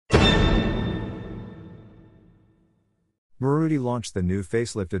Maruti launched the new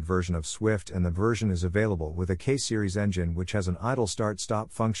facelifted version of Swift, and the version is available with a K-series engine which has an idle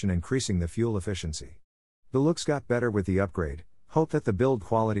start-stop function, increasing the fuel efficiency. The looks got better with the upgrade, hope that the build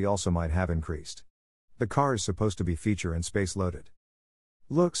quality also might have increased. The car is supposed to be feature and space loaded.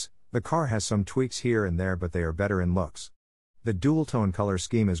 Looks: the car has some tweaks here and there, but they are better in looks. The dual-tone color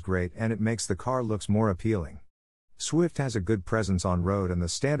scheme is great and it makes the car looks more appealing. Swift has a good presence on road and the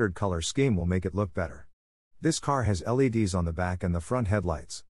standard color scheme will make it look better. This car has LEDs on the back and the front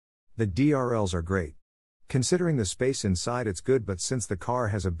headlights. The DRLs are great. Considering the space inside, it's good, but since the car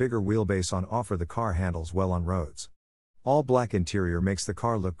has a bigger wheelbase on offer, the car handles well on roads. All black interior makes the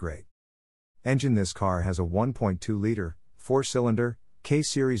car look great. Engine: this car has a 1.2-liter, 4-cylinder,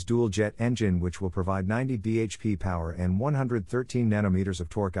 K-series dual-jet engine which will provide 90 bhp power and 113 Nm of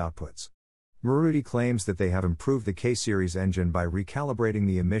torque outputs. Maruti claims that they have improved the K-series engine by recalibrating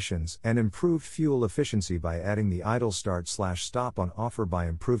the emissions and improved fuel efficiency by adding the idle start/stop on offer by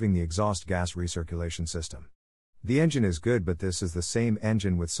improving the exhaust gas recirculation system. The engine is good, but this is the same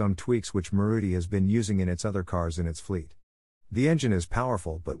engine with some tweaks which Maruti has been using in its other cars in its fleet. The engine is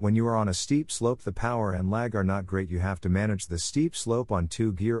powerful, but when you are on a steep slope the power and lag are not great. You have to manage the steep slope on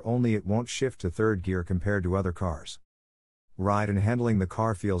 2 gear only, it won't shift to 3rd gear compared to other cars. Ride and handling: the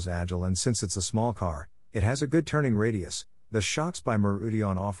car feels agile, and since it's a small car, it has a good turning radius. The shocks by Maruti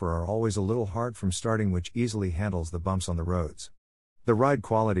on offer are always a little hard from starting, which easily handles the bumps on the roads. The ride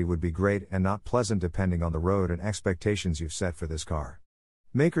quality would be great and not pleasant depending on the road and expectations you've set for this car.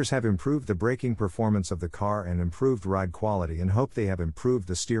 Makers have improved the braking performance of the car and improved ride quality, and hope they have improved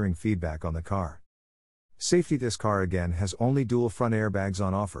the steering feedback on the car. Safety: this car again has only dual front airbags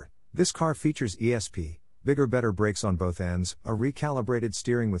on offer. This car features ESP, bigger better brakes on both ends, a recalibrated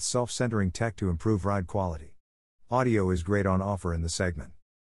steering with self-centering tech to improve ride quality. Audio is great on offer in the segment.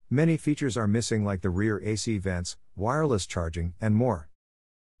 Many features are missing, like the rear AC vents, wireless charging, and more.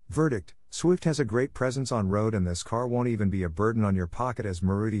 Verdict: Swift has a great presence on road and this car won't even be a burden on your pocket as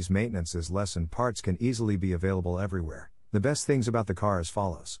Maruti's maintenance is less and parts can easily be available everywhere. The best things about the car as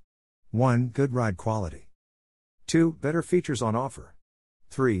follows. 1. Good ride quality. 2. Better features on offer.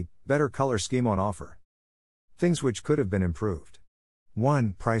 3. Better color scheme on offer. Things which could have been improved.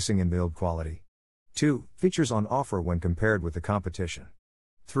 1. Pricing and build quality. 2. Features on offer when compared with the competition.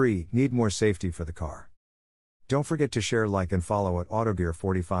 3. Need more safety for the car. Don't forget to share, like, and follow at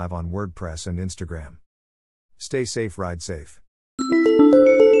AutoGear45 on WordPress and Instagram. Stay safe, ride safe.